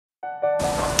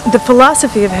The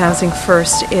philosophy of Housing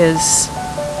First is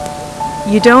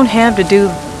you don't have to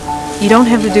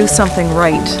do something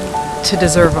right to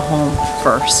deserve a home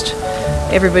first.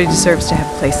 Everybody deserves to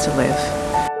have a place to live.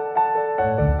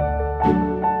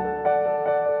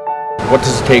 What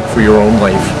does it take for your own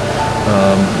life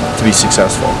to be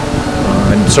successful?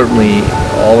 And certainly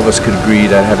all of us could agree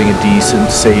that having a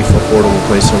decent, safe, affordable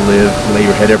place to live, lay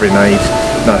your head every night,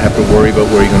 not have to worry about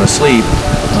where you're going to sleep,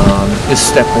 is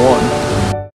step one.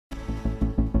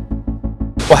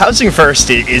 Well, Housing First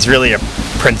is really a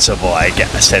principle, I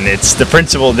guess, and it's the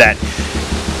principle that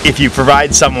if you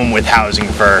provide someone with housing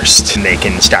first, they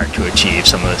can start to achieve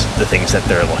some of the things that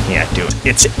they're looking at doing.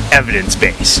 It's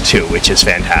evidence-based too, which is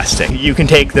fantastic. You can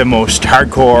take the most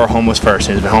hardcore homeless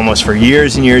person who's been homeless for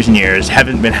years and years and years,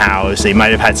 haven't been housed, they might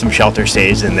have had some shelter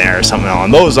stays in there or something along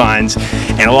those lines,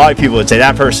 and a lot of people would say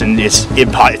that person, it's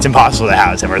impossible to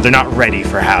house them, or they're not ready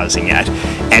for housing yet.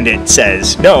 And it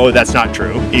says, no, that's not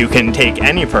true. You can take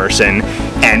any person,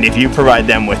 and if you provide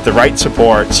them with the right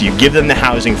supports, you give them the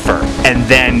housing first, and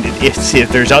then if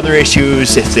there's other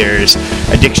issues, if there's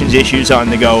addictions issues on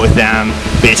the go with them,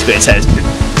 basically it says,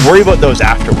 worry about those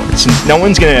afterwards. No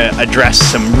one's going to address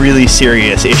some really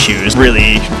serious issues,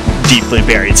 really deeply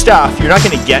buried stuff. You're not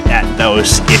going to get at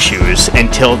those issues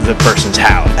until the person's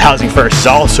housed. Housing First is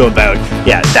also about,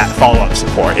 that follow-up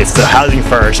support. It's the housing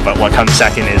first, but what comes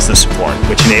second is the support,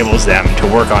 which enables them to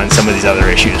work on some of these other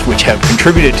issues which have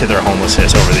contributed to their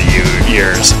homelessness over the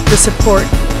years. The support,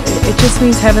 it just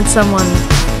means having someone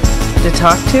to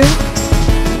talk to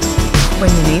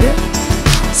when you need it.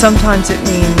 Sometimes it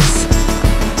means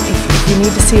if you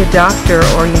need to see a doctor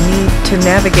or you need to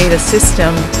navigate a system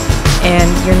and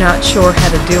you're not sure how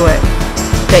to do it,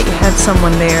 that you have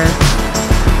someone there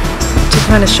to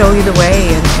kind of show you the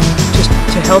way and just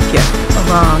to help you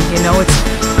along. You know,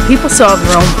 people solve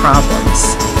their own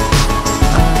problems.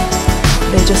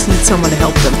 They just need someone to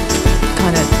help them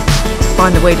kind of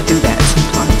find a way to do that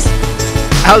sometimes.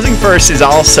 Housing First is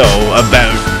also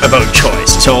about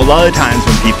choice. So a lot of times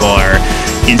when people are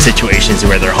in situations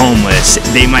where they're homeless,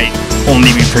 they might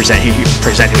only be presented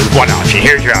with one option.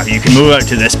 Here's your option. You can move out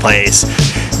to this place.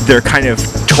 They're kind of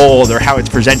told, or how it's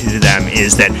presented to them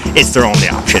is that it's their only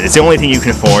option. It's the only thing you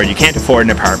can afford. You can't afford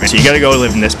an apartment, so you got to go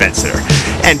live in this bedsitter.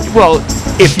 And well,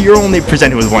 if you're only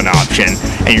presented with one option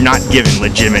and you're not given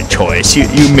legitimate choice,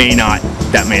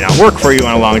 that may not work for you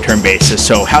on a long-term basis.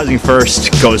 So Housing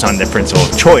First goes on the principle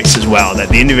of choice as well, that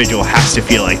the individual has to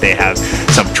feel like they have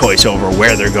some choice over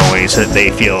where they're going so that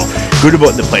they feel good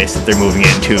about the place that they're moving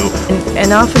into.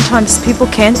 And oftentimes people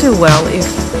can't do well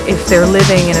if they're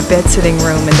living in a bed-sitting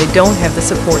room and they don't have the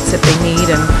supports that they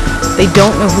need and they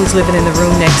don't know who's living in the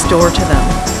room next door to them.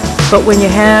 But when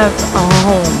you have a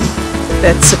home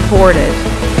that's supported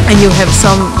and you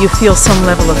feel some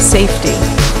level of safety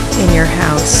in your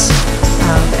house,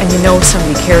 and you know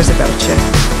somebody cares about you,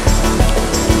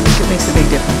 I think it makes a big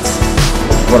difference.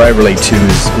 What I relate to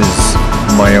is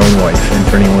my own life, and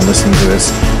for anyone listening to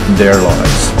this, their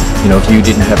lives. You know, if you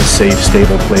didn't have a safe,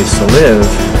 stable place to live,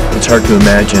 it's hard to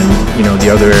imagine, the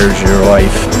other areas of your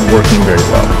life working very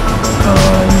well.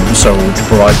 So to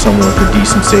provide someone with a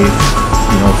decent, safe,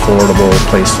 affordable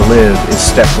place to live is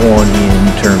step one in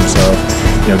terms of,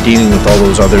 dealing with all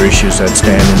those other issues that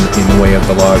stand in the way of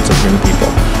the lives of young people.